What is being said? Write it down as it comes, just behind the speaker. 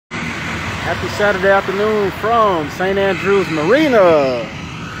Happy Saturday afternoon from St. Andrews Marina,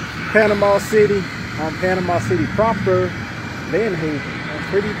 Panama City, on Panama City proper, Van Haven, and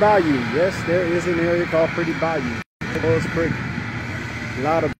Pretty Bayou. Yes, there is an area called Pretty Bayou. It was pretty. A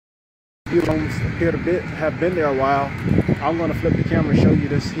lot of beautiful homes appear to have been there a while. I'm going to flip the camera and show you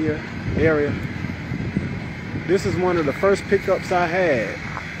this here area. This is one of the first pickups I had,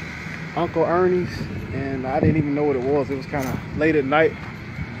 Uncle Ernie's, and I didn't even know what it was. It was kind of late at night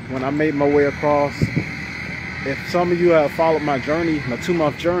when I made my way across. If some of you have followed my journey, my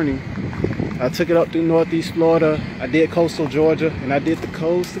 2-month journey, I took it up through Northeast Florida. I did coastal Georgia, and I did the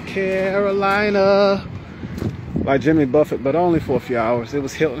coast of Carolina, like Jimmy Buffett, but only for a few hours. It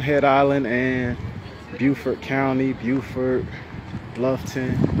was Hilton Head Island and Beaufort County, Beaufort,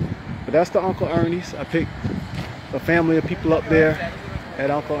 Bluffton. But that's the Uncle Ernie's. I picked a family of people up there at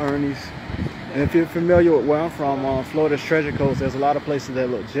Uncle Ernie's. And if you're familiar with where I'm from, on Florida's Treasure Coast, there's a lot of places that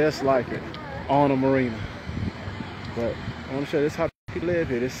look just like it on a marina. But I want to show you this how people live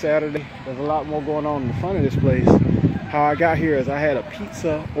here. This Saturday, there's a lot more going on in the front of this place. How I got here is I had a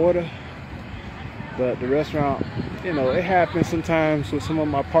pizza order, but the restaurant, you know, it happens sometimes with some of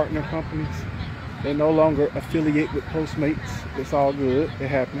my partner companies. They no longer affiliate with Postmates. It's all good. It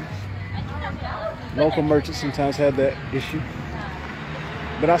happens. Local merchants sometimes have that issue.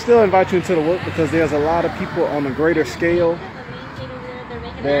 But I still invite you into the work because there's a lot of people on a greater scale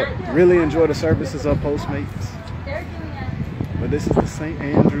that really enjoy the services of Postmates. But this is the St.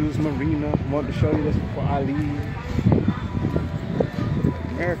 Andrews Marina. I wanted to show you this before I leave.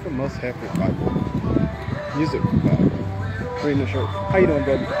 America must have revival. Music revival. Reading the shirt. How you doing,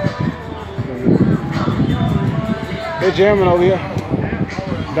 baby? They're jamming over here.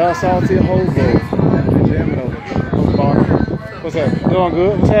 Down Salty Hobo. They're jamming over here. What's up? Doing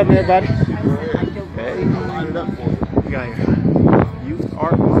good? What's happening, everybody? Hey, line it up for you. We got here Youth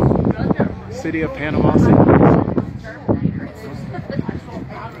Art Month, City of Panama City.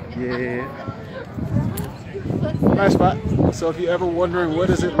 Yeah. Nice spot. So if you're ever wondering what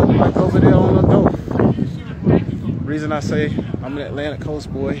does it look like over there on the dope, reason I say I'm an Atlantic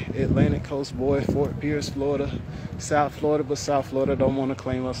Coast boy, Fort Pierce, Florida, South Florida, but South Florida don't want to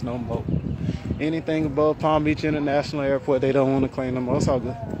claim us no more. Anything above Palm Beach International Airport, they don't want to claim them. It's all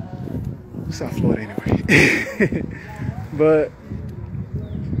good. South Florida anyway. But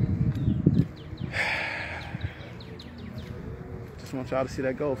just want y'all to see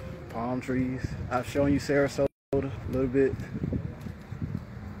that go. Palm trees. I've shown you Sarasota a little bit.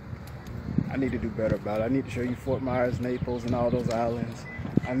 I need to do better about it. I need to show you Fort Myers, Naples, and all those islands.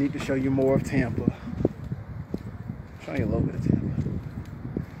 I need to show you more of Tampa. I'm showing you a little bit of Tampa.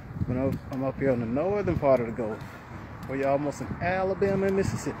 I'm up here on the northern part of the Gulf, where you're almost in Alabama and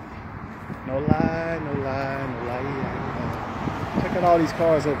Mississippi. No lie, no lie, no lie. Check out all these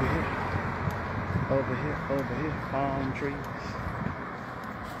cars over here. Over here, over here. Palm trees.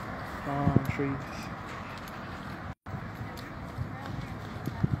 Palm trees.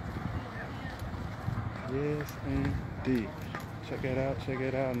 Yes, indeed. Check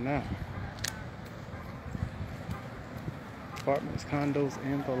it out now. Apartments, condos,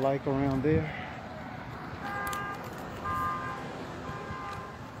 and the like around there.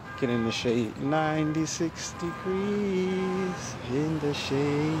 Get in the shade. 96 degrees in the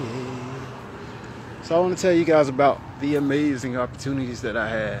shade. So I want to tell you guys about the amazing opportunities that I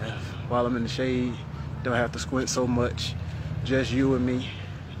have while I'm in the shade. Don't have to squint so much. Just you and me,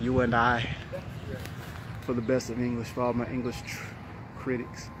 you and I. For the best of English, for all my English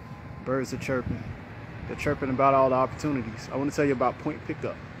critics. Birds are chirping. They're chirping about all the opportunities. I want to tell you about Point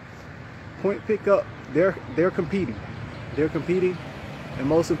Pickup. Point Pickup, they're competing. They're competing, and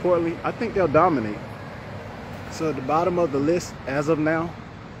most importantly, I think they'll dominate. So at the bottom of the list, as of now,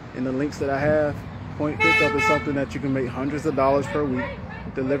 in the links that I have, Point Pickup is something that you can make hundreds of dollars per week,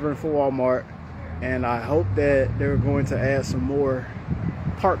 delivering for Walmart, and I hope that they're going to add some more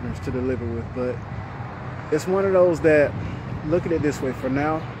partners to deliver with. But it's one of those that, look at it this way, for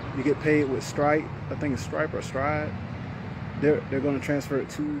now, you get paid with Stripe. I think it's Stripe or Stride. They're going to transfer it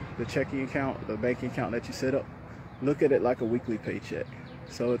to the checking account, the banking account that you set up. Look at it like a weekly paycheck.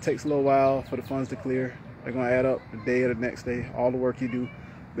 So it takes a little while for the funds to clear. They're going to add up the day or the next day, all the work you do.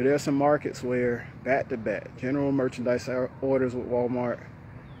 But there are some markets where back-to-back general merchandise orders with Walmart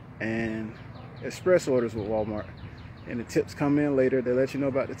and express orders with Walmart. And the tips come in later. They let you know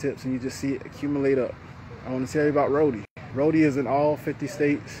about the tips, and you just see it accumulate up. I want to tell you about Roadie. Roadie is in all 50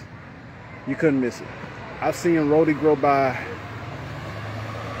 states. You couldn't miss it. I've seen Roadie grow by,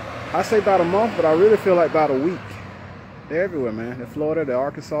 I say about a month, but I really feel like about a week. They're everywhere, man. They're Florida, they're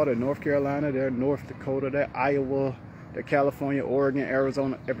Arkansas, they're North Carolina, they're North Dakota, they're Iowa, they're California, Oregon,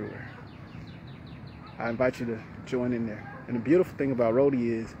 Arizona, everywhere. I invite you to join in there. And the beautiful thing about roadie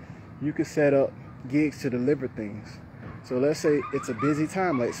is you can set up gigs to deliver things. So let's say it's a busy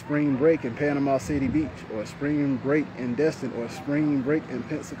time like spring break in Panama City Beach, or spring break in Destin, or spring break in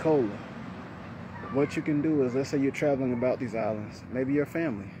Pensacola. What you can do is, let's say you're traveling about these islands. Maybe you're a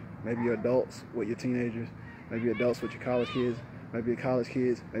family. Maybe you're adults with your teenagers. Maybe you're adults with your college kids. Maybe you're college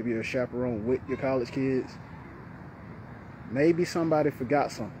kids. Maybe you're a chaperone with your college kids. Maybe somebody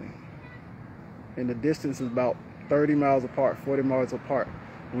forgot something. And the distance is about 30 miles apart, 40 miles apart.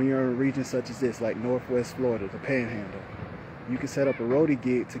 When you're in a region such as this, like Northwest Florida, the Panhandle, you can set up a roadie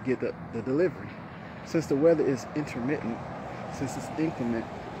gig to get the delivery. Since the weather is intermittent, since it's inclement,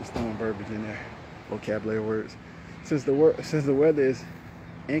 just throwing verbiage in there, vocabulary words. Since the weather is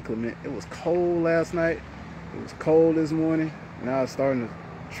inclement, it was cold last night, it was cold this morning, now it's starting to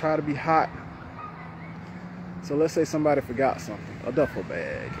try to be hot. So let's say somebody forgot something, a duffel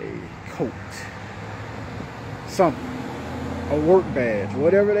bag, a coat, something, a work badge,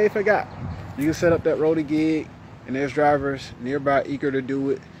 whatever they forgot. You can set up that roadie gig, and there's drivers nearby eager to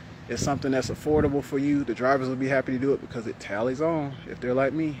do it. It's something that's affordable for you. The drivers will be happy to do it because it tallies on. If they're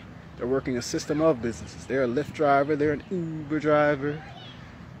like me, they're working a system of businesses. They're a Lyft driver, they're an Uber driver,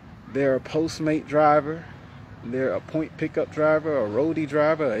 they're a Postmate driver, they're a point pickup driver, a roadie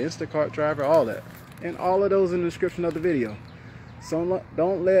driver, an Instacart driver, all that. And all of those in the description of the video. So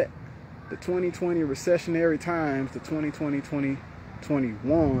don't let the 2020 recessionary times, the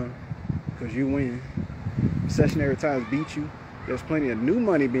 2020-2021, because you win, recessionary times beat you. There's plenty of new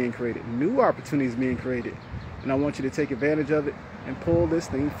money being created, new opportunities being created, and I want you to take advantage of it and pull this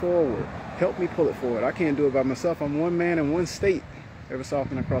thing forward. Help me pull it forward. I can't do it by myself. I'm one man in one state, ever so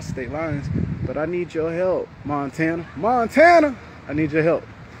often across state lines, but I need your help. Montana, I need your help.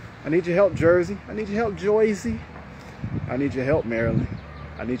 I need your help, Jersey. I need your help, Joycey. I need your help, Maryland.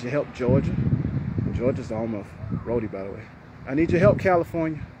 I need your help, Georgia. Georgia's the home of roadie, by the way. I need your help,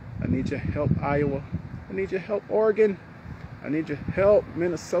 California. I need your help, Iowa. I need your help, Oregon. I need your help,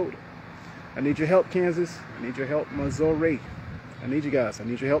 Minnesota. I need your help, Kansas. I need your help, Missouri. I need you guys. I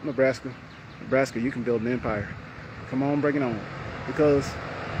need your help, Nebraska. Nebraska, you can build an empire. Come on, bring it on. Because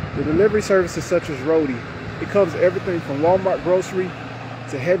the delivery services such as roadie, it covers everything from Walmart grocery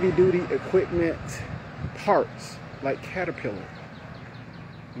to heavy-duty equipment parts like Caterpillar.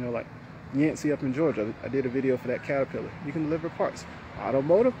 You know, like Yancey up in Georgia. I did a video for that Caterpillar. You can deliver parts.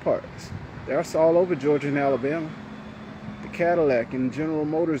 Automotive parts. They're all over Georgia and Alabama. The Cadillac and General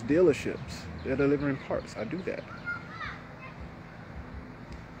Motors dealerships, they're delivering parts. I do that.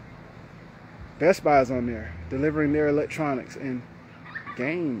 Best Buy is on there, delivering their electronics and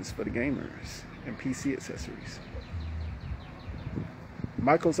games for the gamers and PC accessories.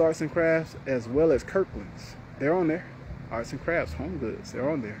 Michael's Arts and Crafts, as well as Kirkland's, they're on there. Arts and Crafts, Home Goods, they're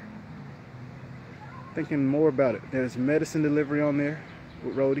on there. Thinking more about it, there's medicine delivery on there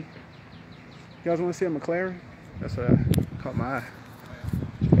with roadie. You guys want to see a McLaren? That's what caught my eye.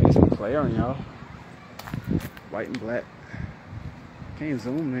 Okay, it's McLaren, y'all. White and black. Can't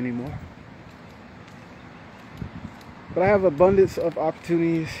zoom anymore. But I have abundance of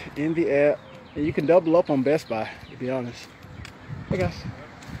opportunities in the app, and you can double up on Best Buy, to be honest. Hey guys,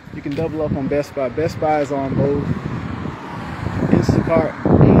 you can double up on Best Buy. Best Buy is on both Instacart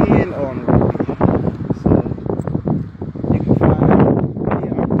and on roadie. So you can find any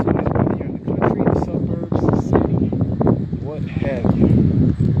opportunities, whether you're in the country, the suburbs, the city, what have you.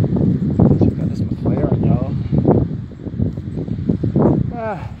 Check out this McLaren, y'all.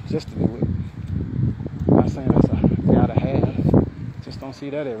 Just to do it. I'm not saying that's a gotta have. Just don't see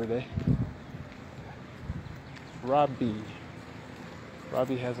that every day. Robbie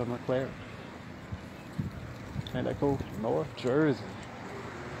has a McLaren. Ain't that cool? North Jersey.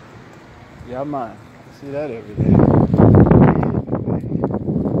 Yeah, man. I see that every day.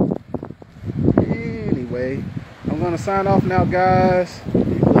 Anyway, I'm gonna sign off now, guys.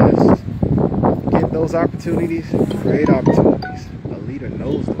 Be blessed. Get those opportunities. Create opportunities. A leader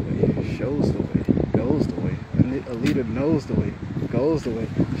knows the way, shows the way, goes the way. A leader knows the way, goes the way,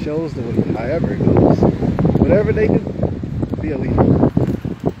 shows the way. However it goes. Whatever they do, be a leader.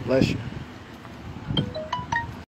 Bless you.